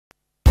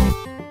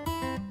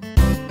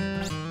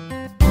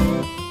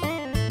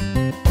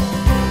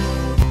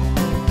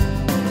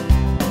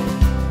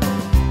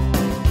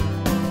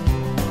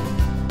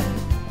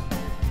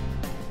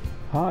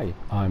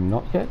I'm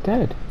not yet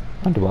dead,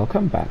 and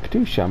welcome back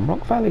to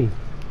Shamrock Valley.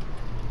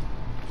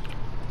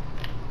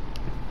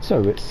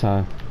 So it's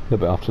a little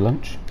bit after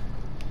lunch.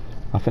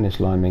 I finished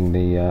liming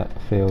the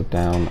field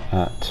down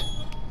at,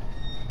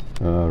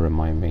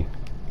 remind me,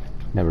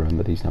 never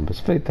remember these numbers,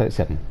 field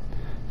 37.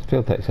 So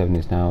field 37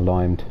 is now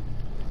limed,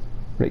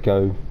 ready to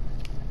go,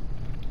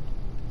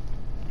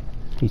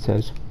 he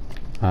says.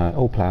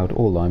 All ploughed,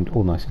 all limed,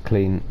 all nice and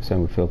clean.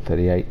 Same with field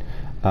 38.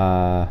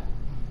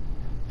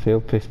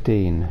 Field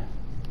 15,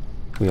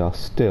 we are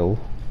still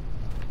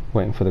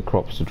waiting for the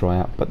crops to dry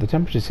out, but the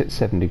temperature's hit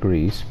 7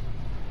 degrees.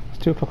 It's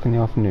 2 o'clock in the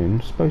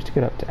afternoon, supposed to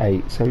get up to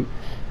 8, so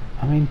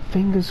I mean,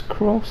 fingers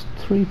crossed,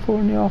 3,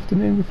 4 in the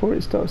afternoon before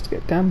it starts to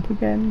get damp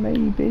again,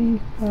 maybe.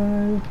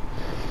 I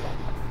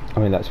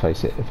mean, let's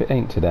face it, if it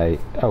ain't today,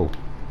 oh,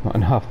 not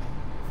enough.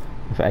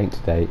 If it ain't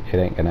today, it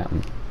ain't gonna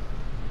happen.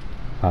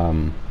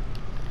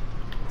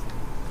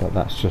 But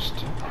that's just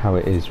how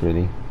it is,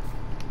 really.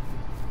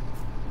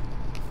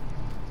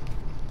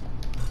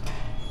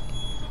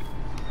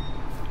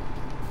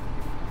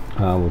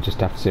 We'll just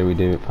have to see how we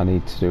do. If I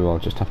need to do, I'll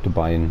just have to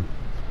buy in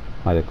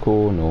either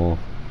corn or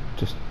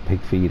just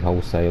pig feed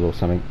wholesale or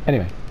something.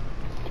 Anyway,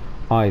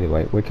 either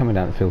way, we're coming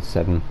down to field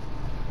 7,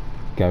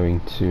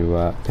 going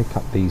to pick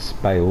up these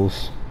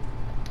bales.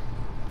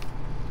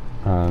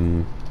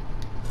 Actually,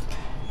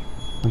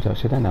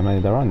 I don't know how many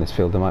there are in this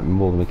field. There might be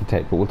more than we can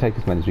take, but we'll take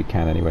as many as we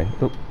can anyway.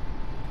 Oh.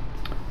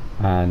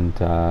 And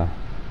not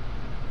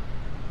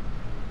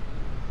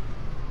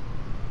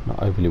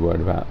overly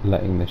worried about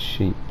letting the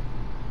sheep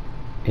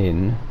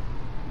in.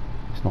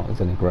 It's not there's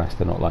any grass,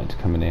 they're not like to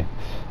come in here.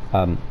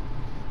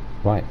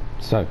 Right,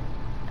 so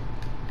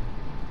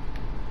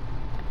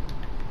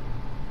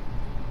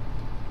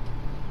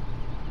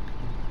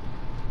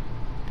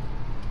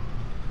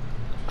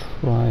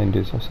try and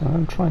do so.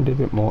 I'm trying to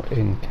do a bit more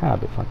in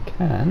cab if I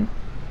can.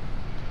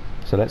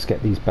 So let's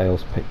get these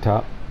bales picked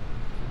up.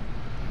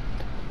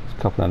 There's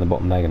a couple down the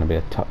bottom, they're going to be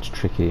a touch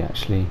tricky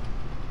actually.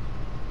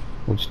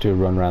 We'll just do a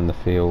run around the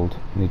field.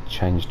 Need to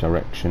change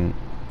direction.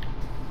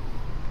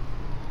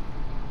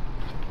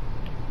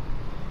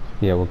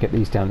 Yeah, we'll get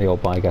these down the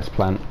old biogas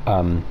plant.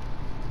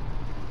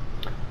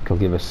 It'll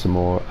give us some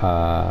more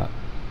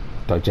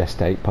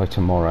digestate by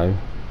tomorrow.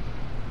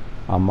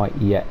 I might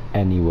yet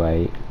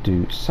anyway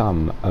do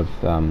some of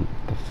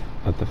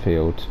the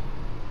field.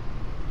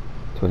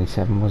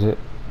 27 was it?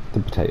 The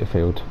potato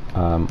field.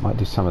 Might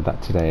do some of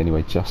that today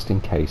anyway, just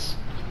in case.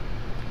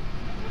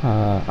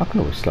 I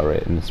can always slurry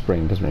it in the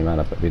spring, doesn't really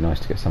matter, but it'd be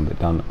nice to get some of it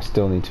done. I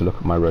still need to look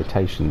at my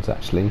rotations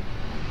actually,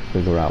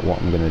 figure out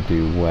what I'm going to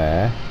do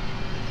where.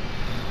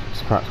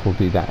 So perhaps we'll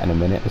do that in a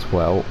minute as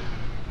well.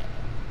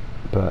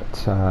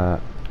 But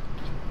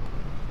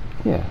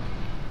yeah.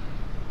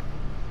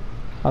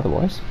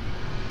 Otherwise,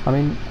 I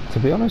mean, to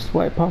be honest,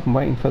 apart from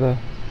waiting for the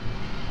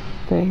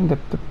thing,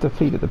 the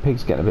feed of the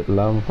pigs getting a bit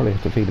low. We'll probably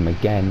have to feed them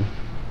again.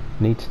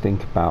 Need to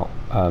think about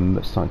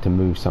starting to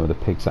move some of the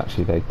pigs.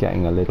 Actually, they're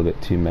getting a little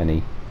bit too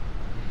many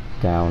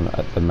down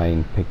at the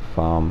main pig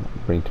farm.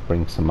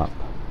 Bring some up.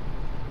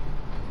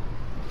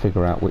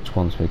 Figure out which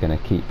ones we're going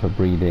to keep for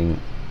breeding.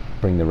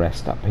 Bring the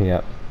rest up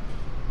here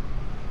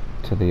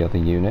to the other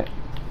unit,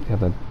 the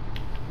other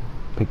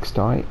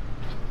pigsty,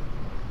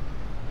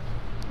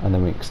 and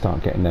then we can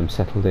start getting them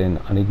settled in.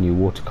 I need a new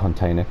water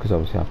container because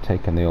obviously I've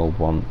taken the old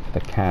one for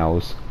the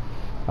cows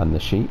and the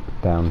sheep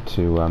down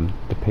to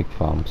the pig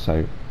farm,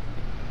 so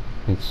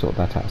need to sort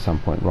that out at some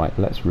point. Right,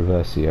 let's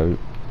reversio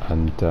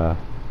and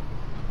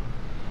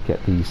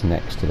get these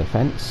next to the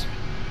fence.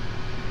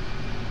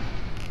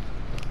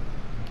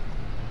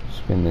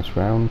 Spin this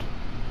round.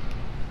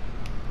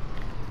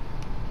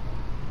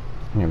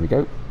 Here we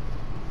go.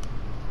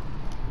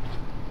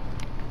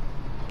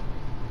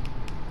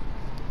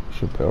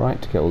 Should be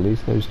alright to get all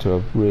these. Those two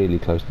are really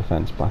close to the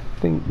fence, but I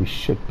think we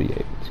should be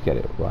able to get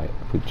it right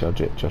if we judge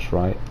it just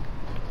right.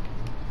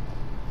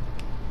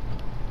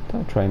 Is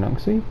that a train I can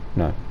see?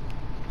 No.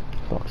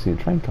 I can see a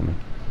train coming.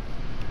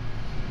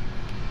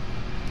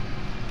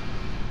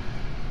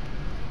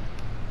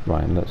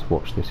 Right, and let's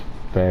watch this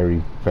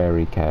very,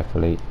 very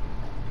carefully.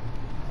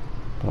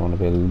 I want to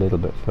be a little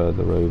bit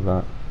further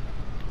over,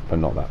 but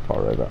not that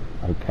far over.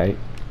 Okay.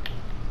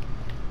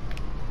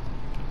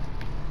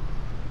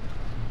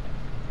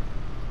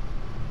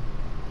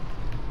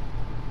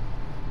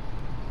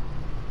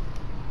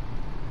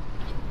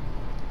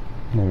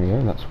 There we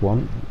go, that's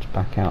one. Let's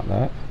back out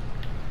there.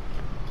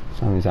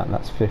 So how many is that?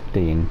 That's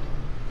 15.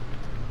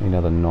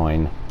 Another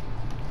 9.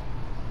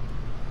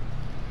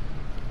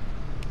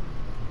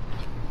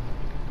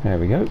 There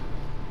we go.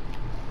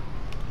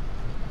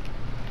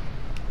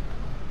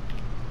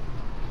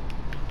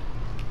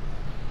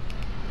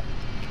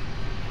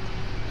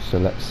 So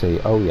let's see.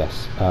 Oh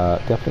yes,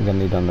 definitely going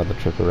to need another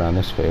trip around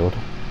this field.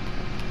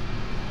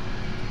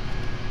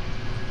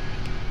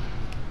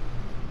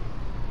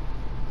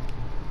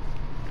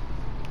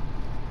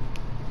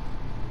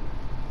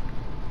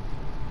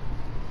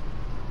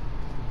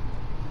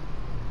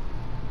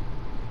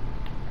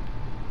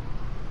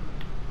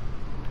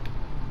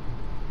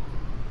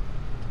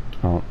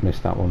 Oh,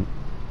 missed that one.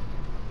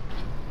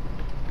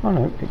 Oh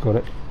no, it got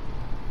it.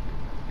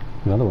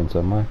 Another one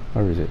somewhere.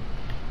 Where is it?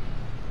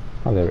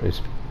 Oh, there it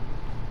is.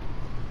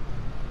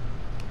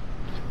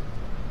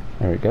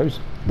 There it goes.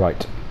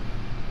 Right.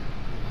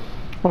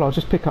 Well, I'll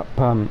just pick up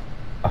a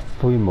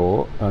few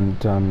more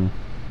and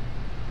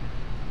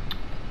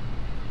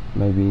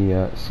maybe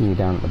see you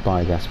down at the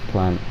biogas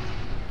plant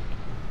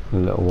in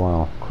a little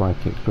while.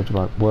 Crikey, it's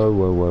about. Whoa,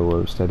 whoa, whoa,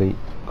 whoa, steady.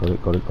 Got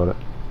it, got it, got it.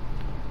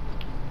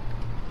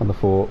 On the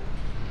 4.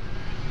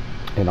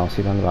 And I'll see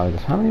you down the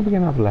biogas. How many are we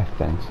going to have left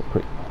then? So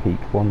quick peek.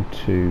 1,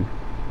 2,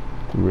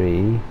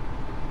 3,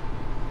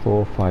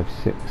 4, 5,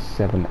 6,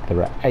 7.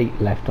 There are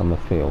 8 left on the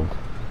field.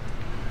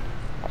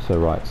 So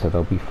right, so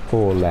there'll be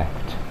 4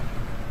 left.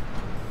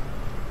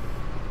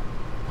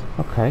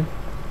 Okay.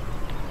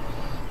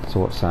 So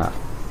what's that?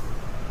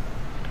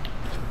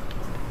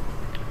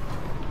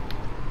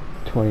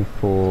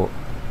 24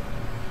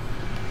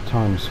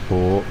 times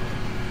 4.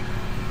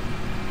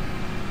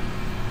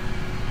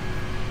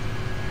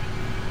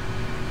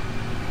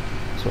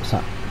 So what's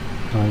that?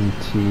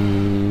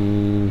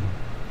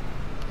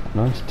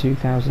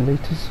 92,000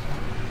 litres?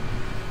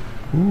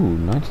 Ooh,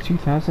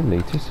 92,000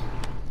 litres.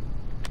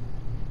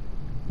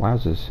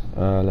 Wowzers.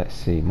 Let's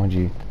see. Mind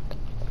you,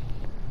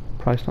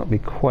 price not be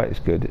quite as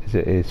good as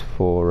it is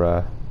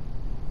for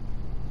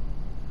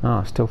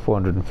still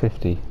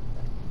 450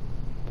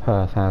 per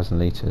 1,000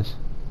 litres.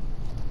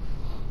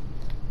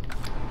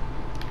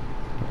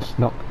 It's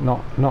not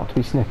to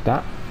be sniffed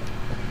at.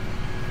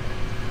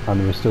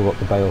 And we've still got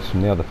the bales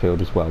from the other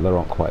field as well. There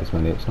aren't quite as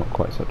many, it's not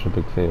quite such a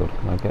big field.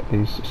 Can I get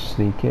these to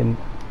sneak in?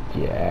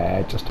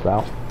 Yeah, just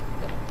about.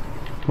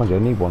 Mind you, I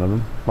need one of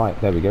them. Right,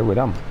 there we go, we're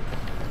done.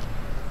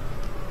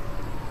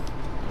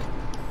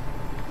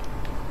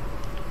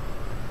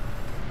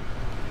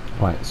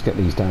 Right, let's get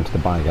these down to the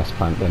biogas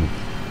plant then.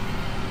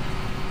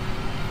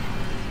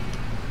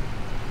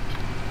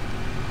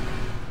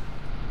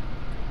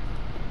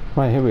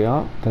 Right, here we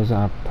are. There's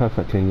our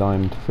perfectly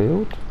limed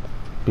field.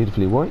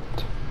 Beautifully white.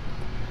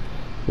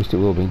 At least it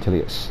will be until it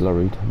gets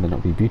slurried, and then it'll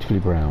be beautifully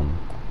brown.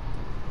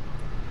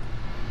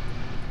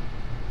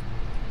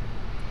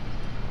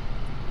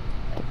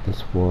 Get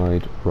this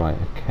wide. Right,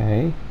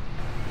 okay.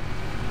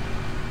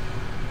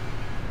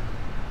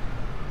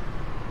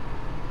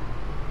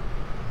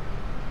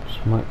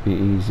 Just might be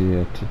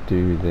easier to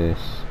do this.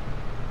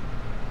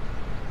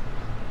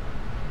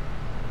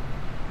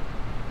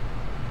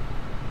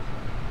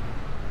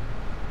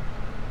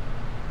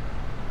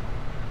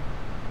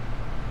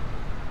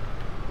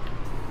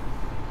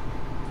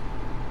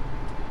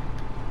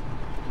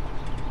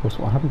 Of course,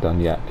 what I haven't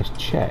done yet is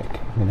check.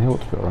 I mean, they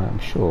ought to be alright, I'm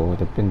sure.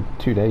 They've been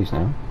 2 days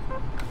now.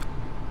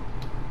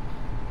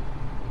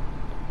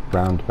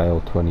 Round bale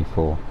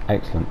 24.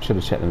 Excellent. Should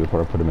have checked them before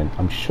I put them in.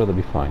 I'm sure they'll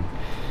be fine.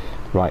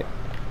 Right.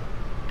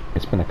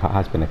 Has been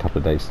a couple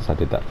of days since I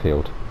did that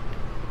field.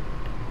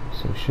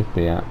 So it should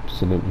be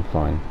absolutely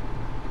fine.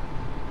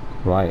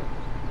 Right.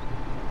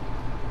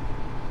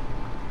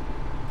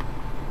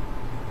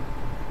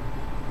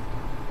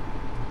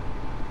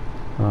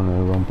 Oh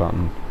no, wrong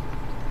button.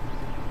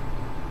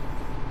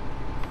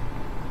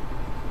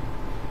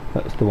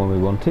 That's the one we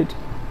wanted.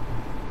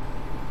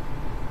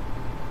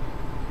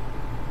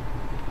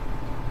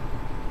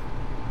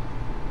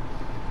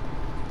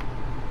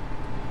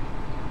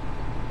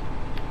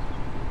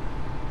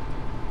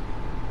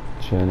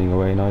 Churning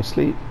away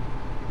nicely.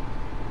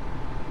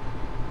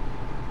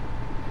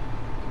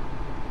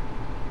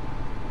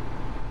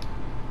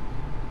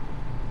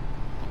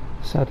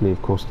 Sadly,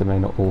 of course, they may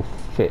not all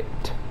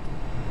fit.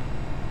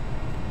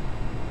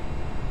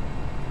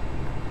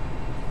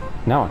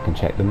 Now I can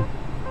check them.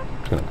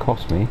 It's going to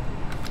cost me.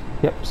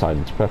 Yep,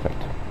 silence,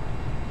 perfect.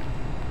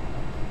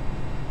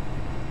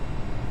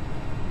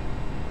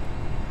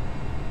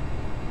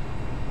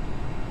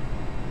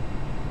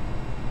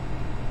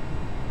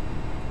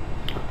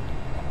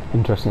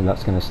 Interesting,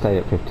 that's going to stay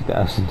at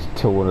 50,000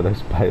 until one of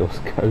those bales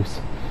goes.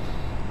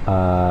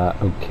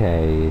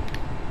 Okay.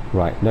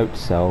 Right, note to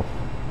self.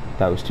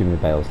 That was too many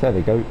bales. There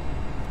they go.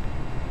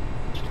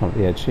 Just on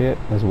the edge here.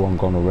 There's one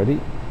gone already.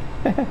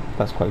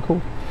 That's quite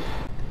cool.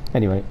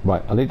 Anyway,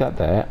 right, I'll leave that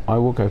there. I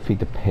will go feed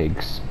the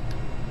pigs.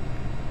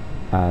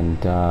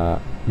 And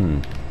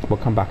we'll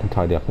come back and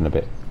tidy up in a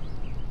bit.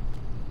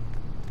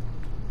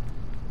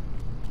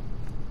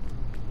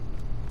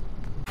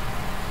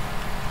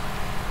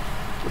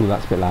 Ooh,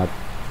 that's a bit loud.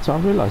 So I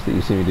realised that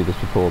you've seen me do this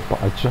before,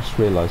 but I just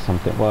realised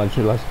something. Well, I just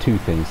realised two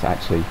things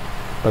actually,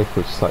 both of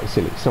which are slightly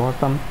silly. So I've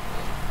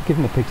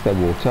given the pigs their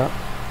water.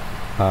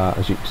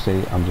 As you can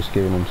see, I'm just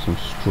giving them some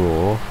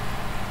straw.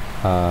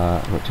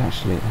 Which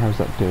actually, how's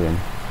that doing?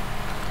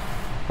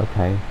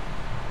 Okay.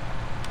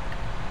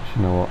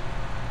 You know what?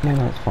 Yeah,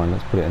 no, it's fine.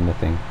 Let's put it in the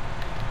thing.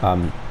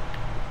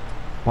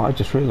 But I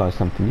just realised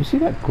something. You see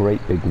that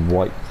great big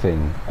white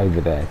thing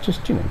over there?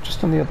 Just, you know,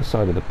 just on the other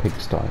side of the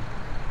pigsty.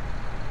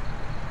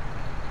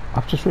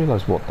 I've just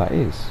realised what that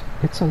is.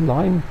 It's a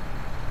lime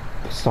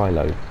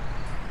silo.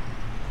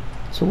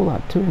 So all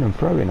that toing and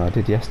froing I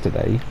did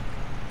yesterday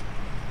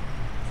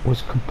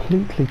was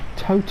completely,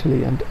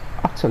 totally and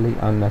utterly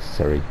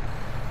unnecessary.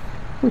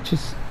 which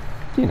is,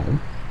 you know,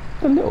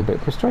 a little bit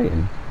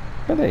frustrating.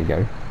 But there you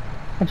go.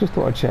 I just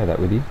thought I'd share that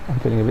with you. I'm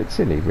feeling a bit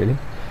silly, really.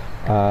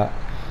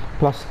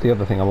 Plus, the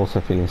other thing I'm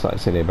also feeling slightly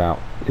silly about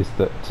is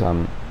that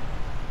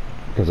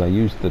because I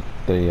used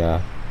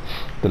the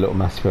little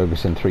massive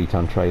Ferguson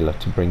 3-ton trailer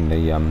to bring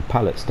the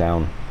pallets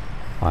down,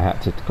 I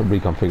had to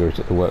reconfigure it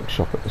at the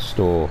workshop at the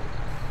store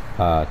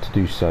to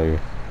do so,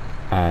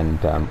 and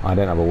I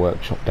don't have a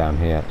workshop down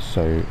here,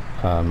 so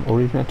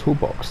or even a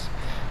toolbox,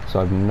 so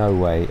I've no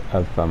way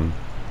of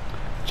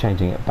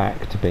changing it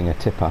back to being a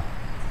tipper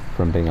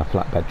from being a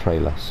flatbed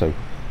trailer. So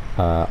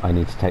I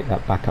need to take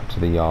that back up to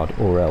the yard,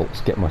 or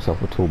else get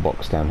myself a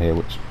toolbox down here,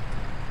 which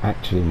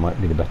actually might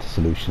be the better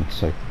solution.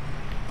 So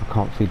I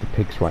can't feed the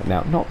pigs right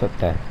now, not that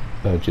they're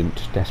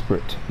urgent,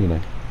 desperate, you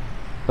know,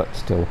 but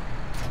still.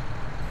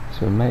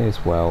 So we may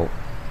as well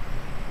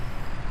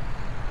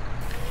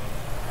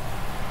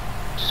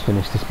just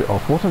finish this bit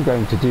off. What I'm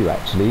going to do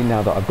actually,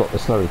 now that I've got the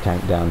slurry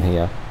tank down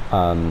here,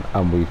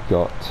 and we've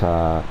got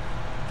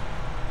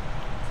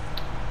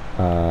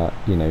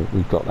you know,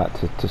 we've got that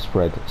to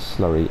spread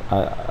slurry.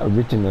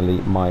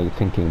 Originally my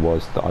thinking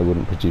was that I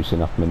wouldn't produce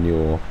enough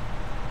manure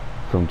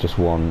from just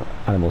one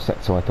animal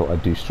set, so I thought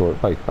I'd do straw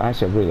at both, but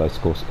actually I realised,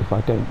 of course, if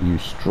I don't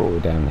use straw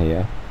down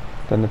here,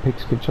 then the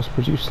pigs could just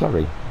produce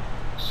slurry.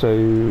 So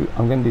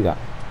I'm going to do that.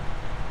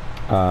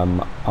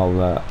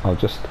 I'll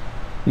just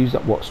use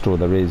up what straw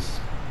there is,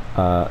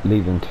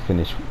 leave them to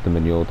finish the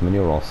manure. The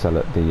manure I'll sell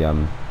at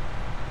the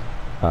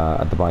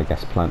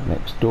BioGasPlant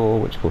next door,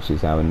 which of course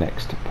is our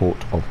next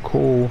port of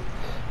call,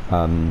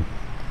 and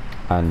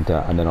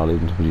then I'll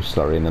leave them to produce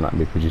slurry, and then I can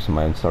be producing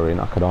my own slurry, and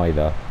I could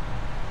either,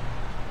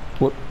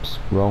 whoops,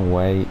 wrong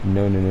way,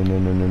 no,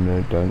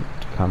 don't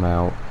come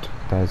out,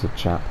 there's a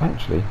chap,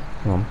 actually,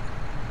 hang on,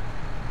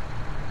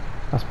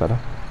 that's better.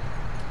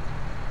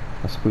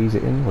 I squeeze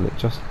it in, will it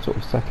just sort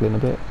of settle in a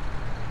bit?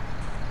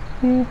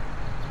 Yeah,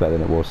 it's better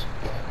than it was.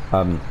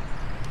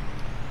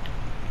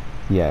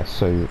 Yeah,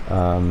 so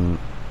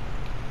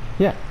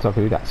yeah, so I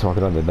could do that. So I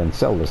could either then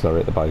sell the slurry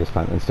at the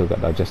BioGasPlant and still get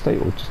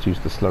digestate, or just use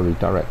the slurry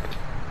direct.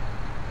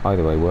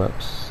 Either way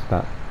works.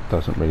 That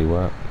doesn't really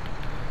work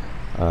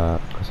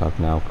because I've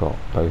now got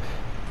both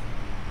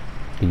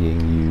being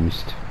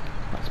used.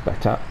 That's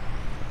better.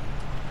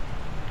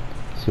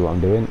 See what I'm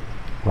doing?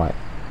 Right.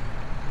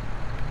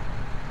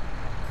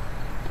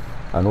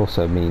 And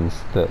also means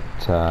that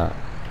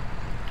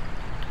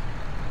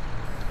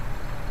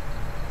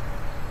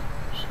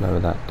slow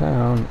that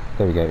down.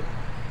 There we go.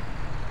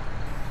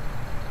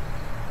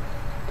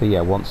 So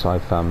yeah, once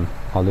I've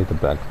I'll leave the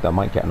bag. I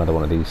might get another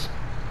one of these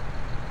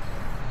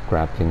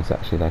grab things.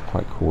 Actually, they're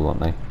quite cool, aren't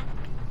they?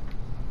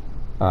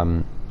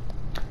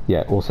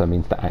 Yeah, it also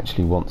means that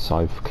actually once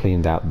I've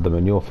cleaned out the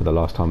manure for the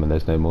last time and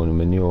there's no more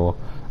manure,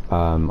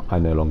 I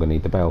no longer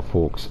need the bale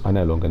forks. I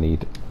no longer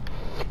need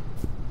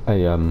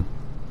a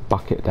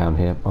bucket down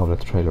here. I'll let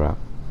the trailer out,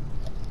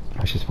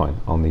 which is fine.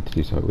 I'll need to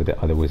do something with it,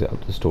 either whiz it up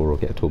to the store or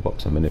get a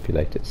toolbox and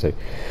manipulate it. So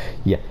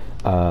yeah,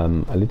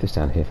 I'll leave this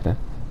down here for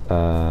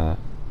now.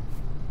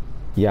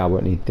 Yeah, I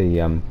won't need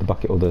the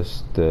bucket or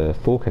the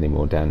fork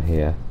anymore down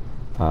here.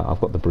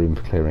 I've got the broom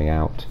for clearing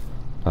out,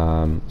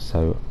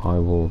 so I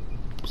will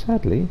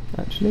sadly,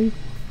 actually,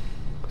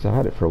 because I've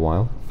had it for a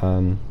while,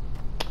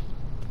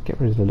 get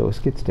rid of the little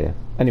skid steer.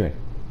 Anyway,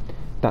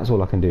 that's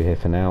all I can do here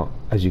for now.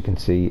 As you can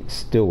see,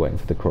 still waiting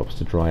for the crops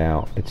to dry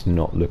out. It's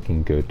not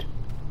looking good.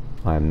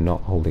 I am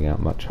not holding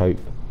out much hope.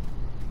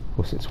 Of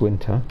course, it's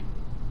winter,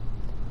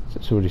 so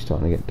it's already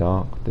starting to get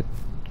dark. The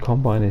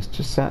combine is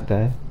just sat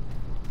there,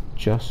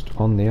 just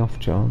on the off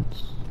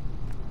chance.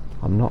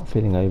 I'm not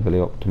feeling overly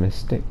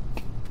optimistic.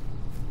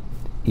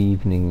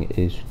 Evening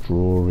is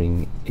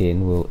drawing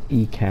in. We'll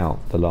eke out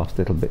the last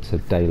little bits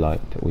of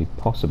daylight that we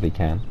possibly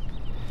can,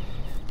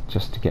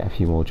 just to get a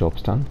few more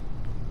jobs done.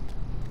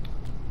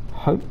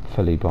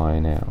 Hopefully by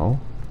now,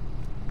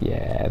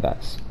 yeah,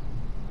 that's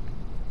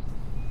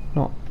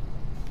not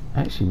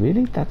actually,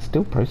 really, that's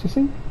still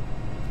processing.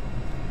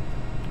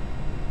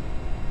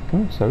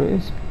 Oh, so it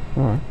is.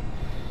 Alright,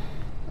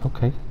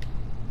 okay,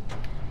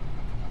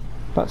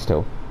 but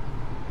still,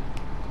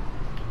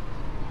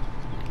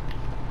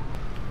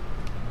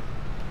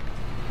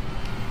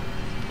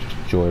 just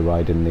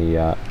joyride in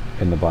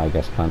the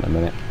BioGasPlant a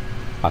minute.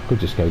 I could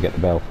just go get the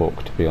bale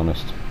fork, to be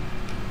honest.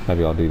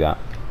 Maybe I'll do that.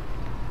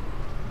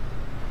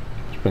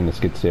 Just bring the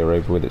skid steer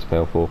over with its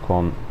bale fork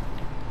on,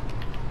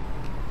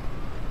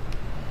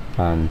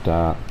 and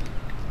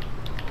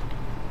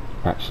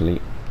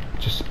actually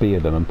just spear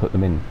them and put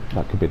them in.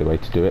 That could be the way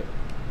to do it.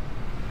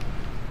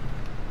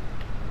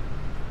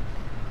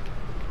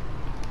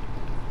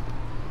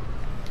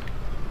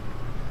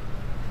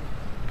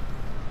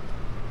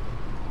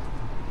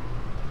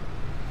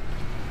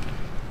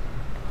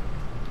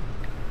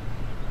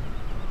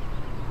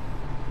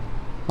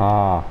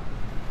 Ah,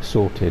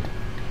 sorted.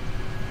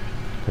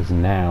 Because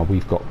now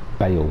we've got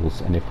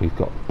bales, and if we've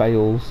got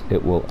bales,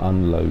 it will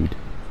unload.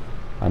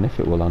 And if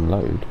it will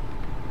unload,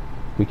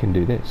 we can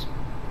do this.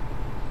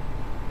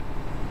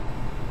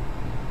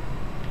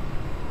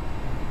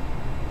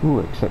 Ooh,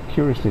 except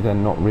curiously they're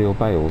not real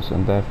bales,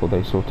 and therefore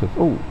they sort of...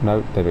 Oh,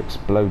 no, they've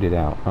exploded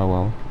out. Oh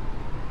well.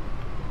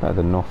 Better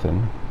than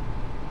nothing.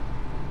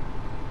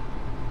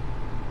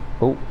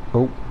 Oh,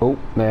 oh, oh,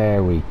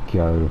 there we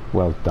go.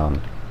 Well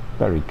done.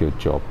 Very good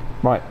job.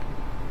 Right.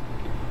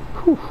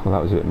 Whew, well,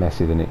 that was a bit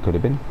messy than it could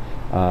have been.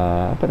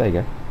 But there you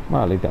go.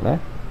 Well, I'll leave that there.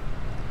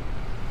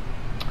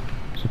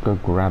 So go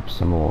grab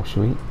some more,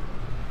 shall we?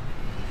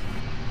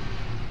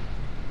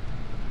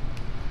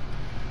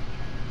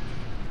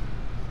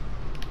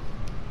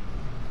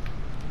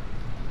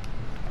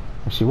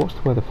 Actually, what's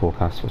the weather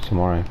forecast for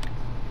tomorrow?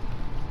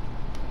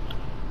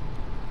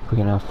 We're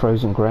going to have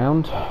frozen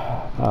ground.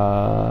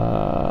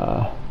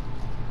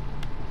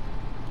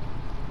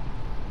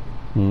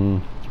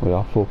 We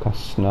are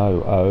forecast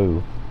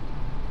snow.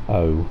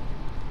 Oh.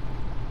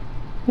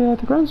 Yeah,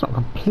 the ground's not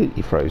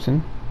completely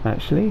frozen,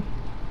 actually.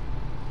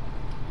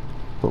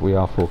 But we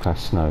are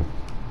forecast snow.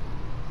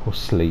 Or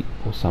sleet,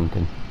 or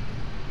something.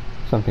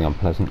 Something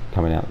unpleasant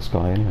coming out of the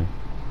sky anyway.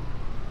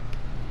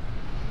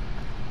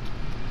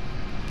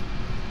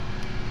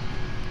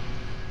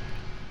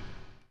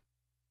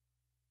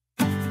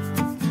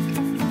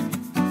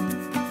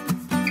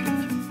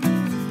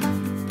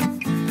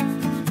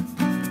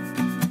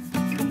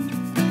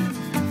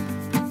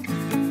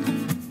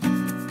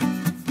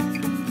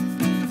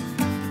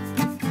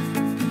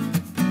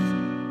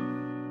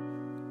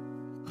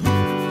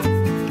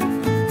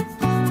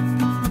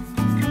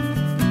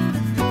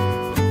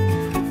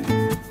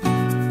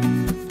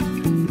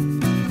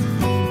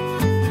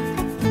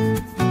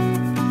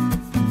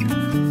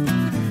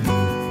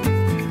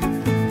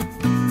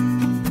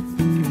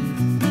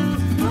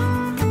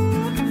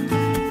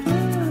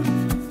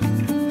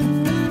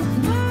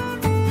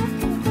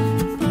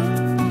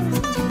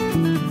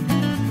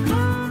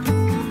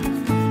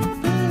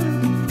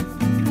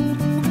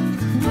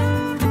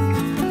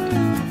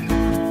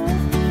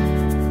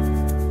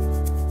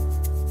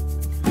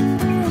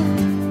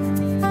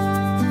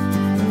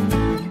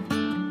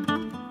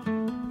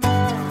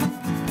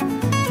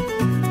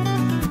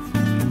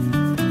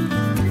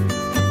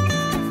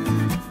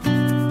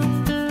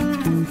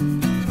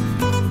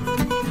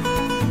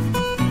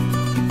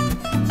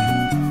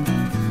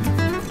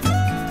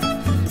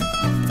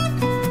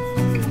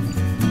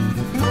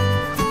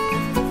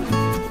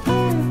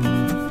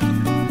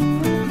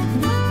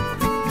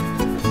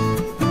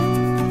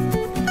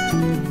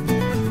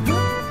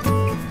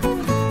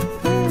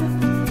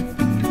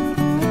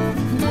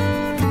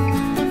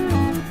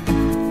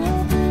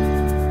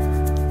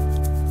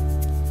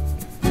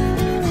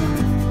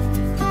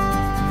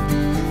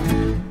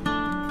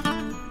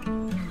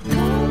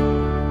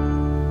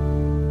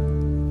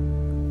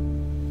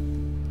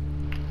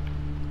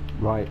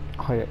 Right,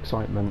 high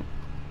excitement.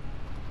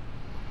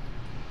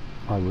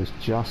 I was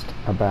just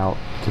about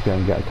to go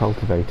and get a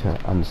cultivator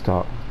and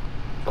start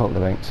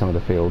cultivating some of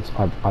the fields.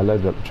 I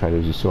loaded up the trailer,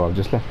 as you saw. I've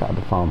just left that at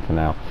the farm for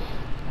now.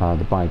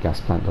 The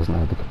biogas plant doesn't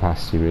have the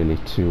capacity really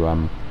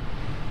to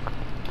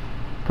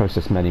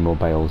process many more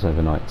bales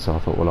overnight, so I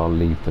thought, well, I'll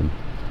leave them.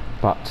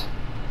 But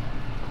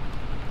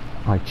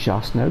I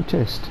just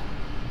noticed,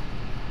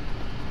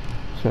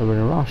 so we're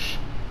in a rush.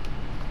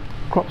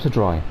 Crops are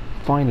dry.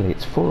 Finally,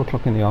 it's 4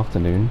 o'clock in the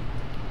afternoon,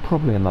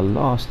 probably in the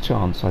last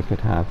chance I could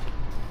have,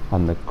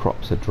 and the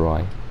crops are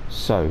dry.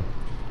 So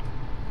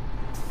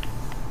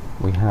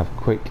we have,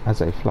 quick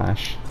as a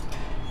flash,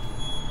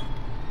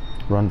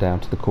 run down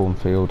to the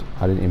cornfield.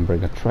 I didn't even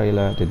bring a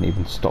trailer, didn't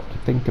even stop to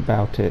think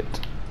about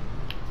it.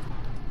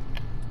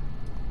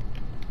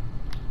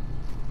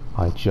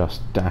 I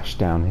just dashed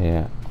down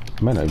here.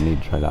 I may not need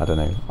a trailer, I don't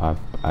know.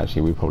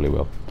 Actually, we probably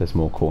will. There's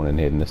more corn in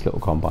here than this little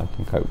combine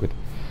can cope with.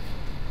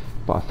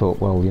 But I thought,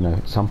 well, you know,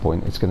 at some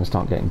point it's going to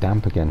start getting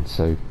damp again,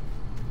 so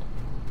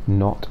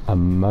not a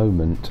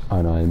moment,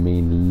 and I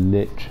mean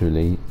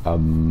literally a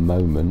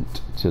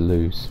moment, to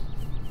lose.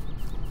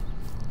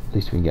 At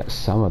least we can get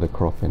some of the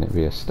crop in, it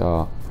be a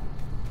start.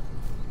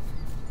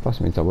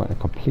 Plus means I won't a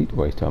complete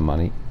waste of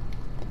money.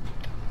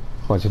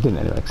 Well, I didn't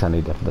anyway, because I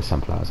need that for the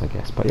sunflowers, I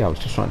guess. But yeah, I was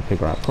just trying to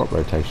figure out crop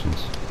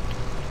rotations.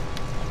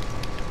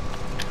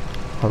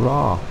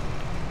 Hurrah!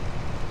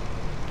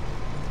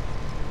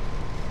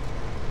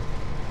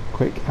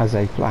 Quick as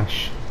a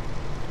flash.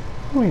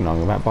 I'm not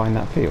long about buying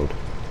that field.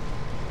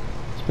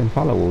 It's been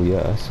fallow all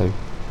year, so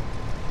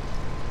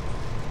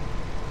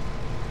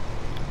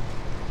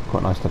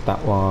quite nice to have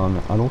that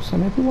one, and also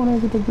maybe one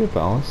over the river.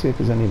 I'll see if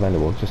there's any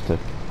available, just to,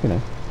 you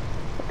know,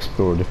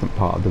 explore a different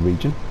part of the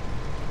region.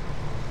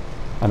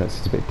 I know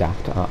it's a bit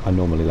daft. I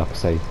normally, like I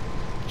say,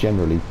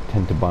 generally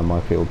tend to buy my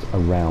fields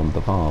around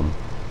the farm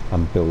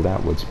and build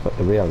outwards, but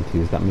the reality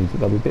is that means that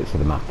there'll be bits of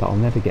the map that I'll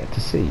never get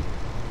to see.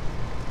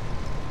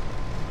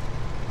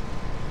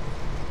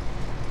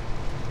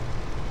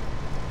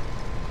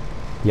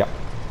 Yep,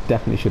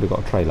 definitely should have got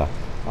a trailer.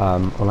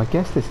 Well, I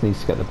guess this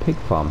needs to get the pig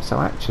farm, so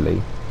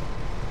actually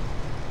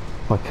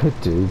what I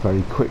could do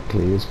very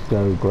quickly is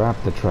go grab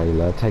the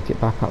trailer, take it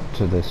back up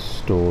to the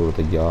store or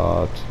the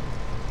yard,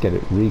 get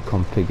it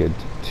reconfigured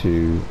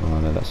to, oh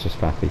no, that's just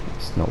faffy,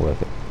 it's not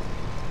worth it.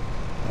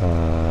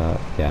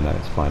 Yeah, no,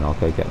 it's fine. I'll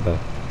go get the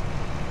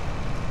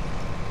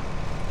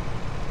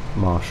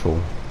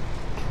Marshall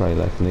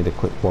trailer. It'll need a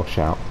quick wash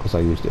out because I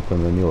used it for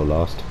manure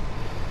last.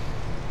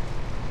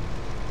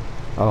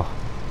 Oh,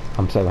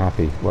 I'm so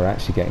happy. We're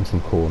actually getting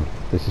some corn.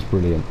 This is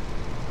brilliant.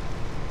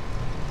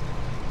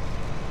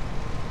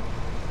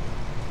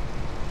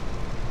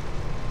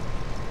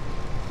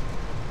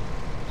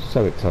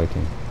 So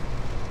exciting.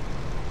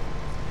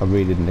 I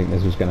really didn't think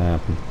this was going to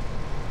happen.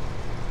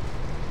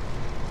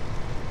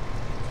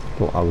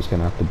 Thought I was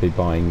going to have to be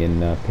buying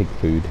in pig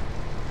food.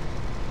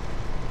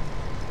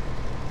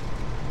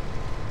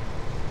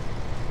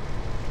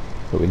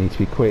 But we need to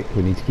be quick,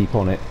 we need to keep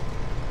on it.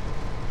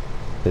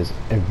 There's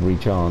every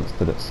chance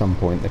that at some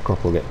point the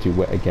crop will get too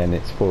wet again.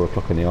 It's 4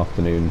 o'clock in the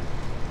afternoon,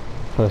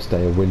 first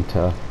day of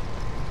winter.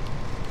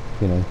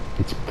 You know,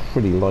 it's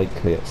pretty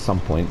likely at some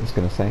point it's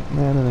going to say,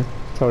 no,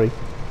 sorry.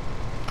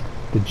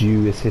 The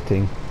dew is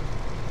hitting.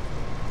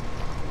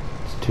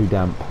 It's too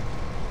damp.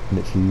 And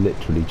it's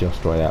literally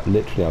just dried out.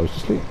 Literally, I was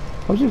just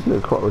looking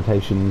at crop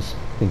rotations,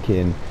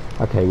 thinking,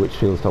 okay, which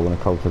fields do I want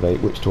to cultivate,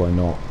 which do I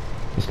not?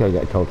 Just go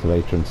get a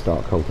cultivator and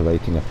start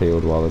cultivating a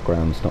field while the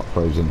ground's not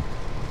frozen.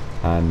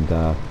 And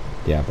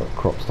yeah, but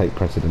crops take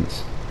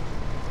precedence,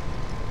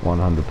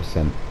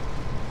 100%.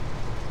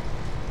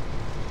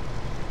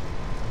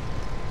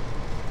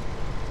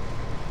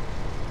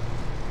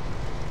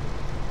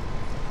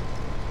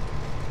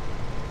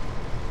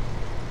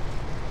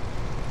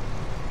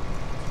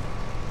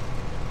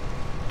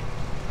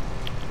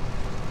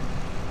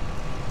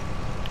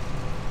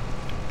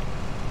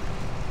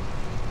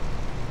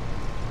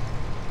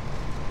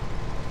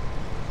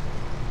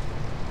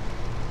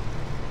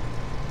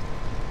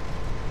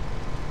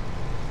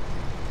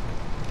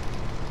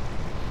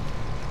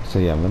 So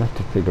yeah, I'm gonna have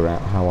to figure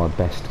out how I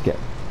best get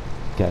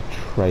a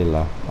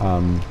trailer.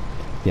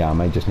 Yeah, I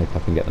may just nip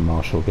up and get the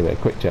Marshall, give it a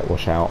quick jet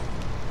wash out,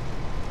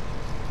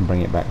 and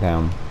bring it back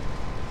down.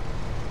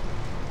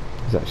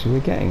 Because actually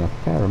we're getting a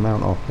fair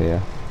amount off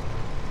here.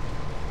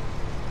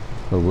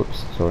 Oh,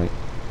 whoops, sorry.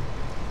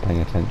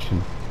 Paying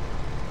attention.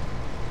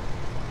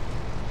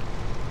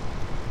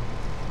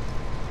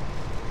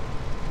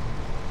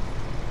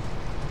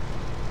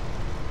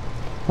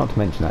 Not to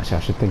mention, actually, I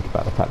should think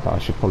about the fact that I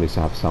should probably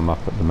have some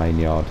up at the main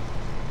yard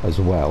as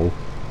well,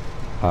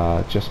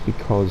 just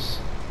because,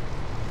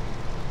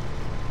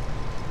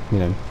 you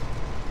know,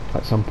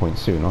 at some point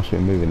soon I should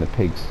be moving the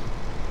pigs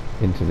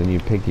into the new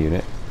pig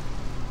unit.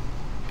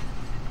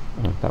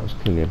 That was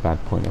clearly a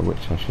bad point at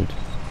which I should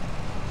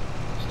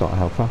start a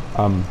helper.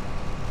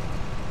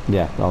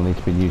 Yeah, I'll need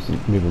to be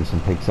moving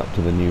some pigs up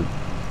to the new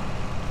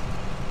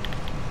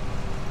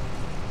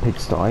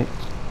pigsty,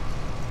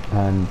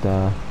 and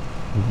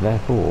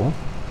therefore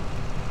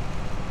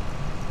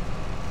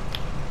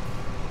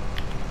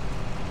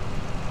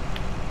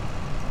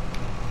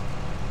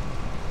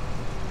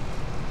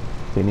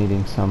be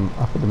needing some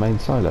up at the main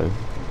silo.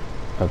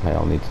 Okay,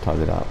 I'll need to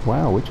tidy that up.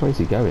 Wow, which way is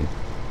he going?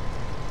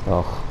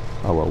 Oh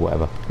well,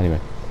 whatever. Anyway,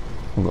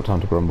 I haven't got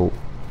time to grumble.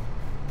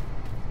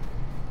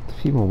 There's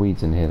a few more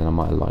weeds in here than I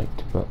might have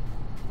liked, but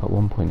at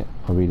one point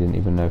I really didn't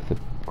even know if the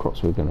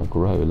crops were going to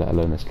grow, let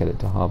alone let's get it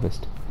to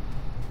harvest.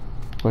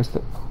 Where's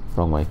the...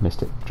 Wrong way,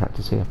 missed it.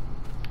 Tractor's here.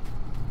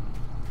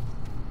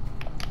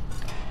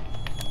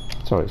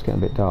 Sorry, it's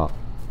getting a bit dark.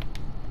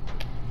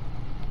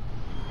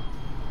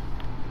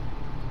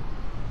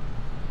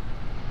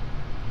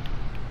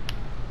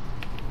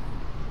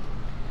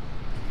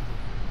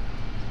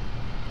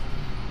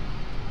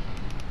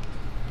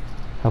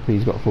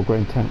 Helpy's got a full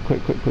grain tank.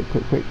 Quick.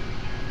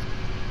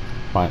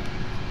 Right.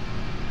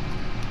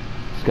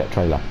 Let's get a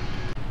trailer.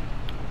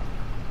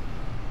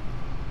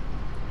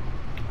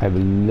 I've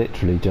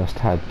literally just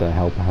had the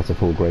helper has a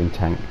full grain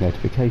tank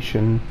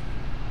notification.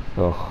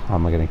 Ugh, how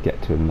am I going to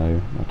get to him though?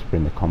 I have to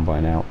bring the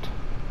combine out.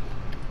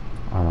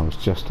 And I was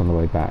just on the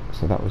way back,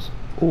 so that was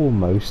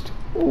almost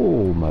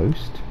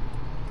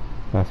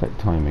perfect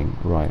timing.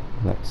 Right,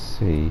 let's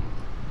see.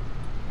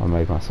 I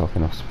made myself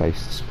enough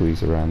space to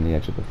squeeze around the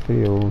edge of the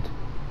field.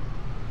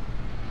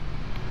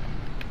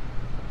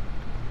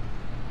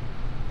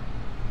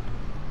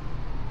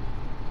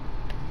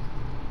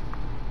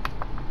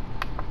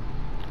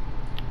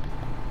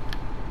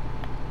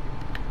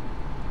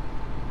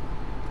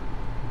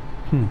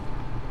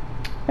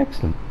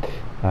 Excellent.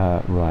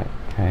 Right,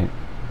 okay.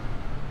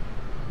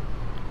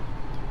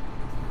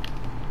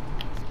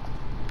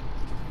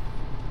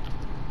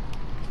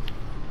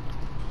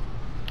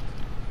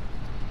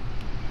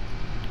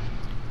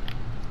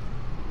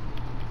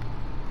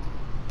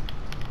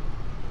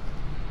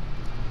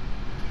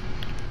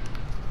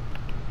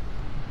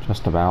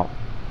 Just about.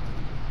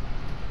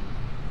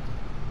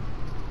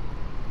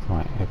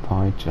 Right, if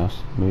I just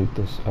move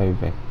this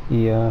over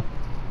here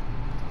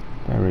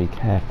very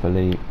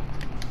carefully.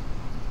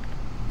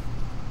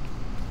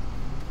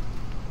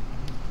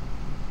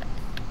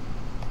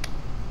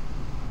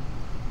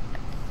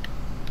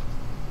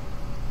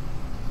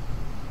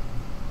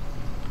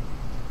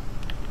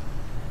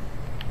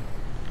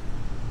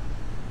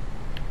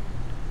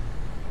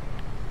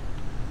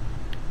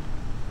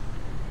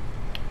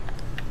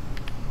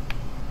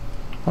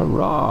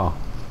 Hurrah!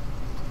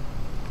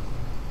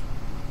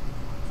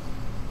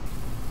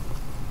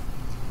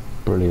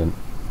 Brilliant.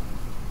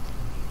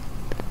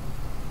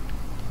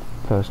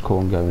 First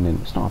corn going in.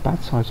 It's not a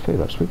bad sized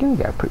field actually. We're going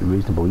to get a pretty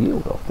reasonable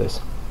yield off this.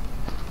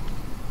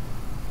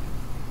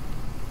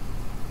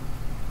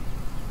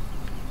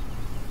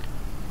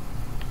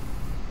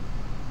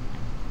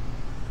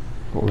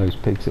 All those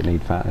pigs that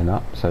need fattening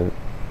up, so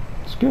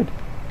it's good.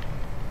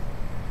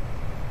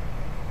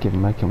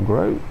 Make them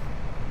grow.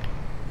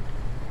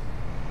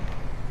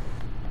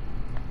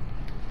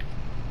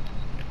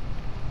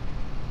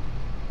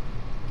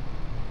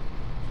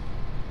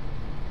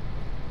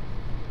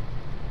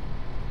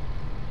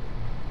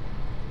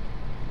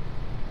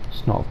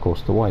 It's not, of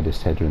course, the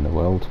widest header in the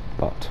world,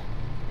 but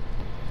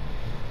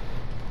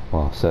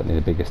well, certainly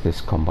the biggest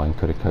this combine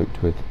could have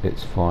coped with.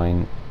 It's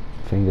fine.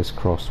 Fingers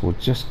crossed. We'll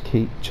just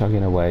keep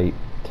chugging away.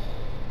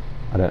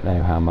 I don't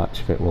know how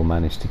much of it will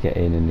manage to get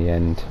in the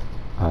end.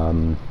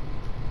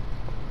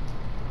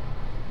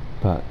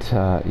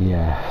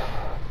 Yeah,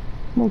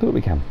 we'll do what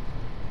we can.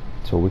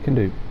 That's all we can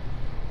do.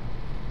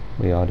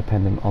 We are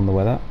dependent on the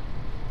weather.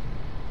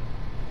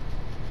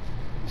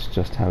 It's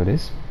just how it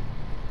is.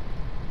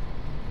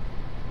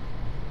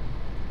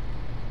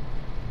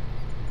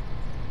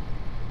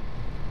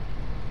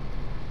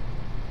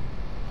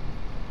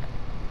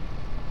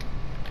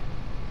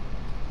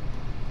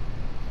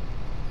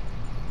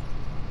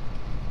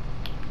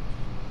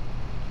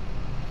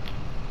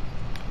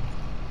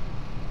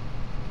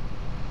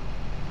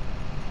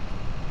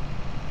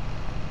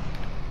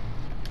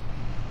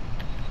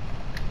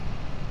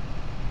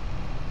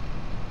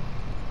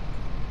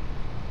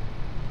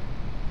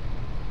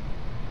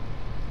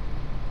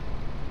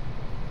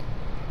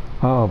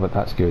 Oh, but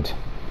that's good.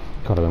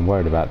 God, I've been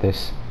worried about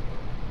this.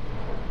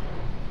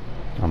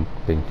 I'm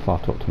being far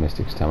too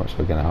optimistic as to how much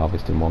we're going to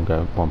harvest in one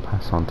go, one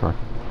pass, aren't I?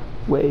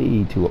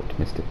 Way too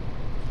optimistic.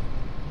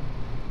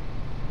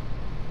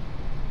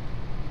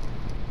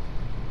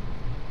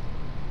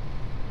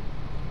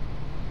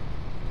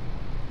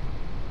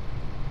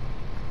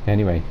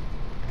 Anyway,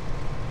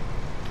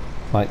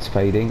 light's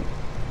fading,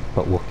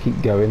 but we'll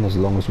keep going as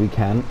long as we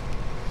can.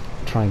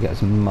 Try and get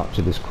as much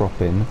of this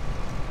crop in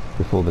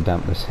before the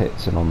dampness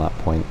hits, and on that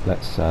point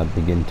let's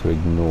begin to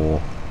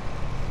ignore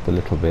the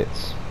little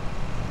bits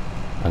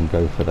and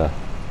go for the,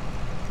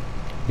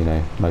 you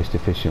know, most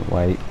efficient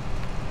way.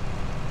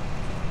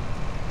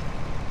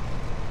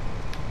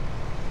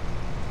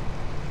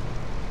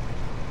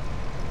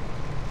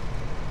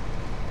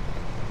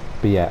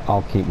 But yeah,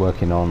 I'll keep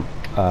working on.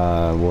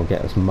 We'll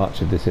get as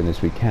much of this in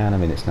as we can. I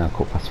mean, it's now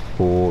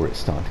 4:15. It's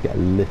starting to get a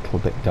little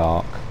bit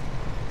dark.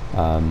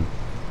 A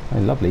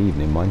lovely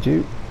evening, mind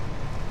you.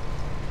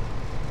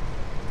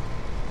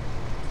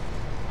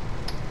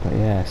 But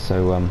yeah,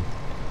 so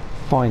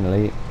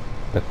finally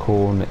the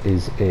corn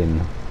is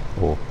in,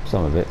 or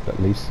some of it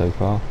at least so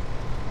far.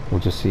 We'll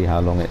just see how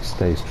long it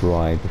stays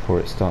dry before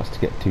it starts to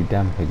get too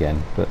damp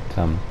again, but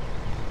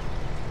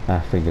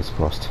fingers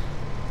crossed.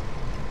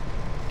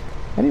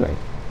 Anyway,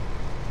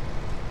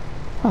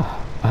 I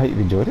hope you've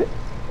enjoyed it.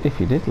 If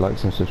you did,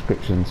 likes and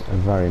subscriptions are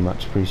very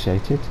much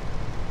appreciated,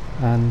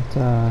 and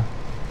yeah,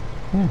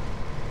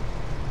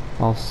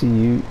 I'll see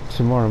you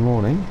tomorrow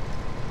morning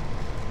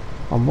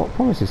on what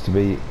promises to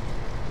be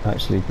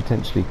actually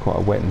potentially quite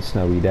a wet and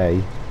snowy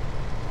day,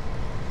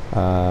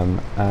 but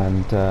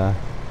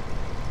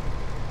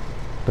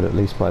at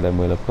least by then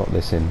we'll have got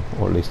this in,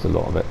 or at least a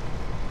lot of it,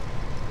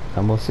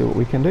 and we'll see what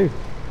we can do.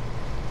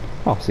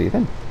 I'll see you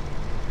then.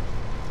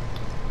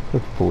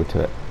 Looking forward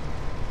to it.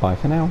 Bye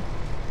for now.